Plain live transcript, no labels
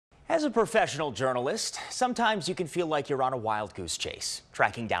As a professional journalist, sometimes you can feel like you're on a wild goose chase,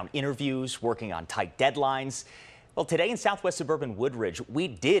 tracking down interviews, working on tight deadlines. Well, today in southwest suburban Woodridge, we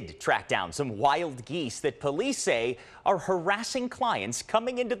did track down some wild geese that police say are harassing clients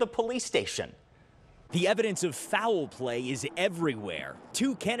coming into the police station. The evidence of foul play is everywhere.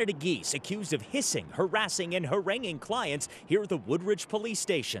 Two Canada geese accused of hissing, harassing, and haranguing clients here at the Woodridge police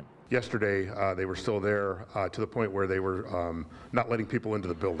station. Yesterday, they were still there to the point where they were not letting people into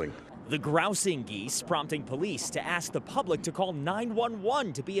the building. The grousing geese prompting police to ask the public to call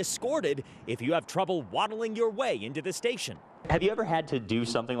 911 to be escorted if you have trouble waddling your way into the station. Have you ever had to do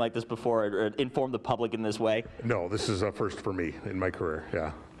something like this before or inform the public in this way? No, this is a first for me in my career,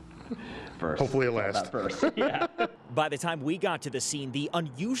 yeah. First. Hopefully it lasts. First. Yeah. By the time we got to the scene, the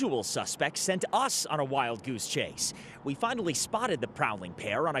unusual suspect sent us on a wild goose chase. We finally spotted the prowling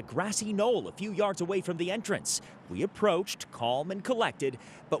pair on a grassy knoll a few yards away from the entrance. We approached, calm and collected,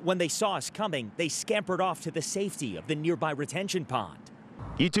 but when they saw us coming, they scampered off to the safety of the nearby retention pond.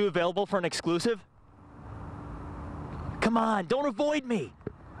 You two available for an exclusive? Come on, don't avoid me.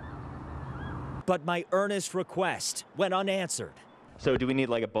 But my earnest request went unanswered. So do we need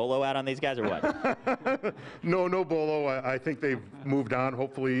like a bolo out on these guys or what? No bolo. I think they've moved on,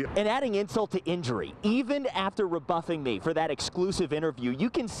 hopefully. And adding insult to injury, even after rebuffing me for that exclusive interview, you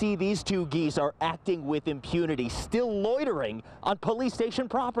can see these two geese are acting with impunity, still loitering on police station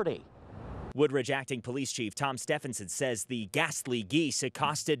property. Woodridge Acting Police Chief Tom Stephenson says the ghastly geese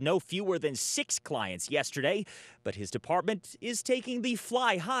accosted no fewer than 6 clients yesterday, but his department is taking the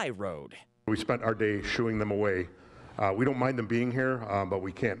fly-high road. We spent our day shooing them away. We don't mind them being here, but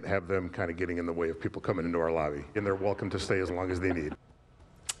we can't have them kind of getting in the way of people coming into our lobby. And they're welcome to stay as long as they need.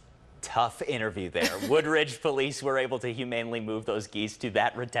 Tough interview there. Woodridge police were able to humanely move those geese to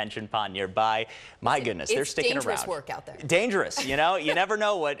that retention pond nearby. My goodness, they're sticking around. It's dangerous work out there. Dangerous, you know? You never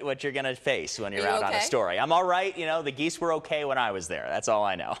know what you're going to face when you're out on a story. I'm all right. You know, the geese were okay when I was there. That's all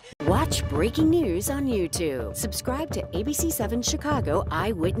I know. Watch breaking news on YouTube. Subscribe to ABC 7 Chicago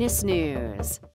Eyewitness News.